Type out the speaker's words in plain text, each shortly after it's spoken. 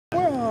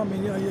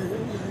mean,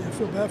 you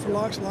feel bad for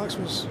Locks. Locks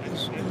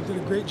did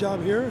a great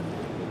job here.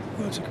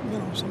 And,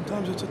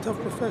 sometimes it's a tough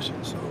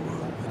profession. So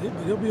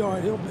but he'll be all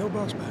right. He'll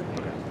bounce back.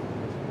 Okay.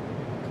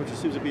 Coach, there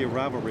seems to be a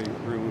rivalry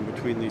brewing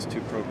between these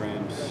two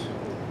programs.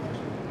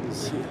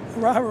 The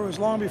rivalry was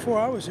long before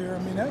I was here. I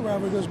mean, that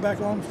rivalry goes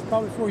back long,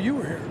 probably before you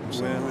were here.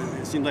 So, well,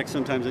 it seems like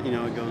sometimes it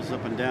goes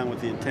up and down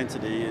with the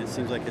intensity. It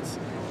seems like it's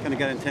kind of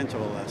got intense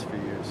over the last few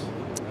years.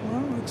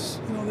 Well, it's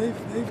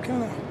they've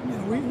kind of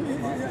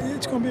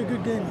it's going to be a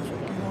good game.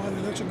 I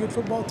think that's a good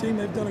football team.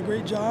 They've done a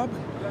great job.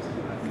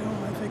 And,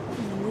 I think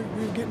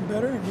we're getting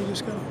better, and we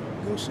just got to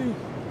go see.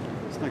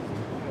 It's like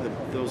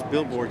those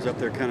billboards up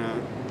there kind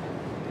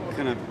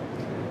of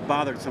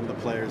bothered some of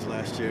the players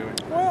last year.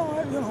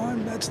 Well,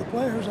 that's the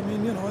players. I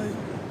mean,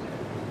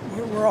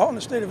 we're all in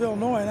the state of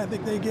Illinois, and I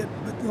think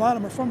but a lot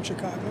of them are from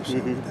Chicago, so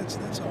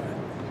that's all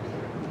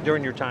right.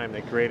 During your time,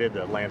 they created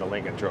the Land of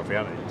Lincoln Trophy.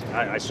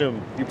 I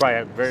assume you probably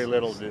had very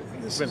little.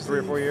 It's been 3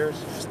 or 4 years.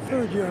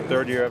 Third year.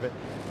 Third year of it.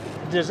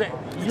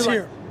 It's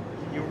here.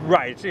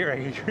 Right, it's here.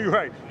 You're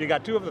right. You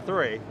got 2 of the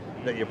 3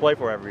 that you play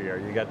for every year.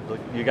 You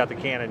got the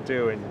Cannon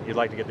too, and you'd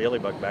like to get the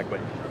Illybuck back, but.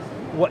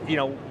 What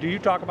do you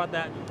talk about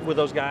that with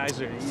those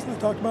guys? I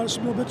talked about it a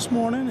little bit this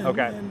morning, and,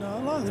 okay. And a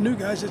lot of the new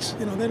guys,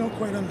 they don't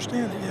quite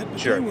understand it yet, but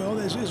sure. They will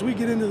as we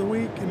get into the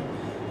week and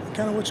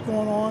kind of what's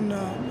going on.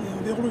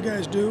 The older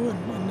guys do,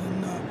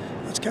 and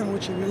that's kind of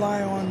what you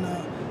rely on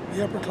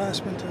the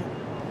upperclassmen to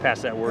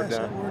pass that word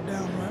down.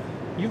 Right?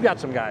 You've got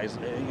some guys.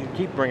 You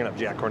keep bringing up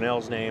Jack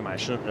Cornell's name. I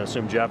shouldn't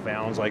assume Jeff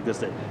Allen's like this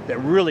that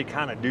really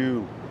kind of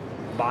do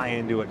buy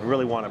into it and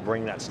really want to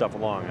bring that stuff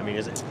along. I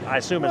mean, I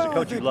assume as a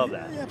coach you love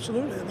that.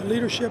 Absolutely, the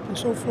leadership and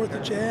so forth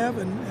that you have,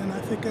 and I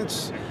think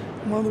that's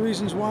one of the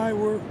reasons why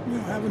we're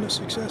having the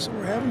success that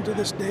we're having to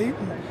this date.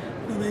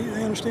 And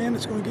they understand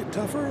it's going to get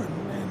tougher,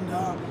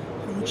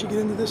 and once you get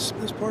into this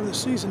part of the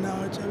season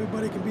now, it's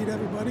everybody can beat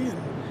everybody,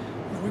 and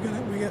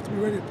we have to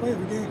be ready to play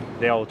every game.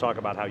 They all talk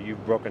about how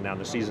you've broken down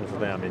the season for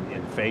them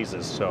in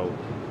phases. So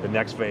the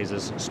next phase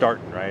is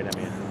starting, right? I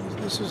mean,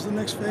 this is the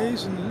next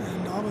phase,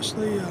 and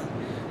obviously.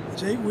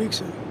 It's 8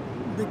 weeks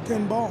of Big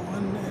Ten ball,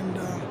 and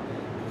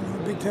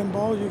Big Ten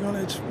ball, you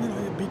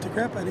beat the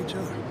crap out of each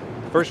other.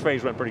 First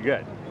phase went pretty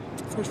good.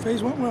 First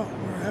phase went well.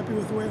 We're happy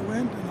with the way it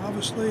went, and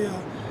obviously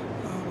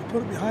we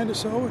put it behind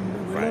us,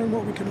 and we learn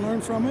what we can learn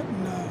from it,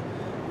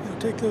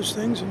 and take those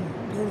things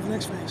and go to the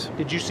next phase.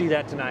 Did you see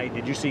that tonight?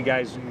 Did you see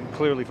guys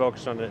clearly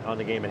focused on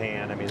the game at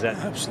hand? I mean, is that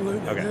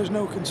absolutely? Okay. There's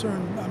no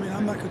concern. I mean,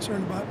 I'm not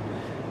concerned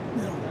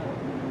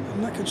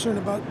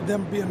about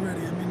them being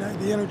ready. I mean,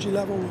 the energy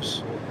level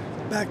was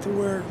back to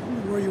where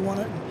you want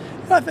it.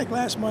 And I think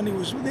last Monday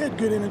they had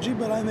good energy,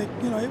 but I think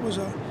it was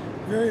a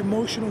very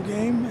emotional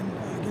game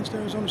against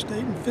Arizona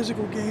State and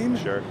physical game.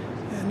 Sure.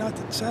 And not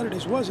that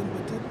Saturdays wasn't,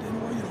 but it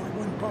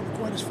wasn't probably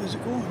quite as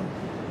physical.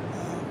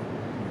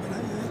 But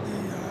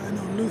I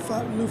know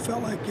Lou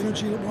felt like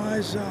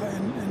energy-wise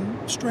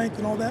and strength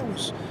and all that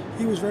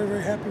he was very,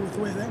 very happy with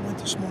the way that went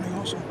this morning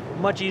also.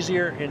 Much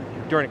easier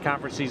during a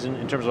conference season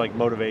in terms of like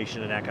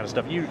motivation and that kind of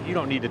stuff. You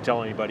don't need to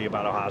tell anybody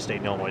about Ohio State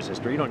and Illinois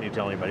history. You don't need to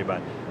tell anybody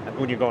about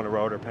when you go on the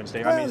road or Penn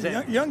State. Well, I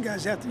mean, young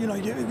guys have to,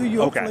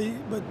 you hopefully,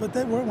 but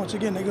that once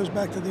again, that goes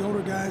back to the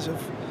older guys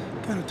have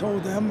kind of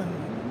told them,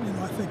 and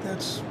I think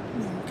that's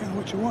kind of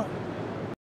what you want.